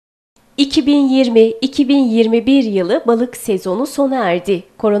2020-2021 yılı balık sezonu sona erdi.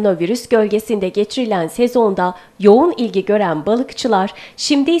 Koronavirüs gölgesinde geçirilen sezonda yoğun ilgi gören balıkçılar,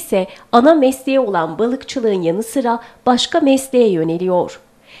 şimdi ise ana mesleği olan balıkçılığın yanı sıra başka mesleğe yöneliyor.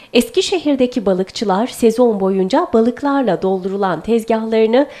 Eskişehir'deki balıkçılar sezon boyunca balıklarla doldurulan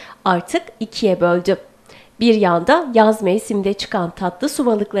tezgahlarını artık ikiye böldü. Bir yanda yaz mevsiminde çıkan tatlı su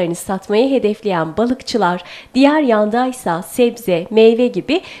balıklarını satmayı hedefleyen balıkçılar, diğer yanda ise sebze, meyve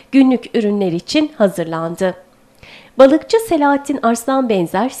gibi günlük ürünler için hazırlandı. Balıkçı Selahattin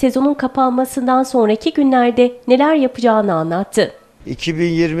Arslanbenzer sezonun kapanmasından sonraki günlerde neler yapacağını anlattı.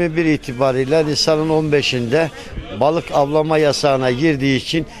 2021 itibariyle Nisan'ın 15'inde balık avlama yasağına girdiği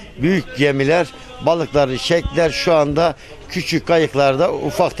için büyük gemiler balıkları çektiler. Şu anda küçük kayıklarda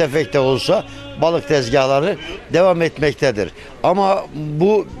ufak tefek de olsa balık tezgahları devam etmektedir. Ama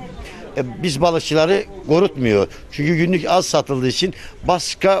bu biz balıkçıları korutmuyor. Çünkü günlük az satıldığı için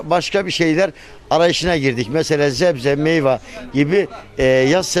başka bir şeyler arayışına girdik. Mesela sebze, meyve gibi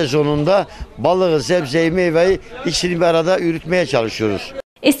yaz sezonunda balığı, sebzeyi, meyveyi ikisini bir arada üretmeye çalışıyoruz.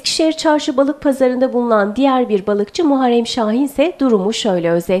 Eskişehir Çarşı Balık Pazarı'nda bulunan diğer bir balıkçı Muharrem Şahin ise durumu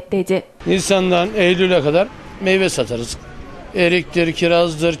şöyle özetledi. Nisan'dan Eylül'e kadar meyve satarız. Eriktir,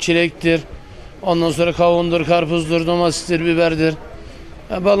 kirazdır, çilektir. Ondan sonra kavundur, karpuzdur, domatestir, biberdir.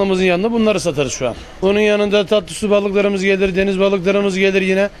 Balımızın yanında bunları satarız şu an. Bunun yanında tatlı su balıklarımız gelir, deniz balıklarımız gelir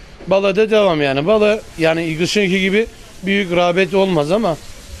yine. Balığa da devam yani. Balığı yani kışınki gibi büyük rağbet olmaz ama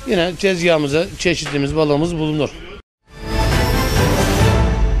yine tezgahımıza çeşitimiz balığımız bulunur.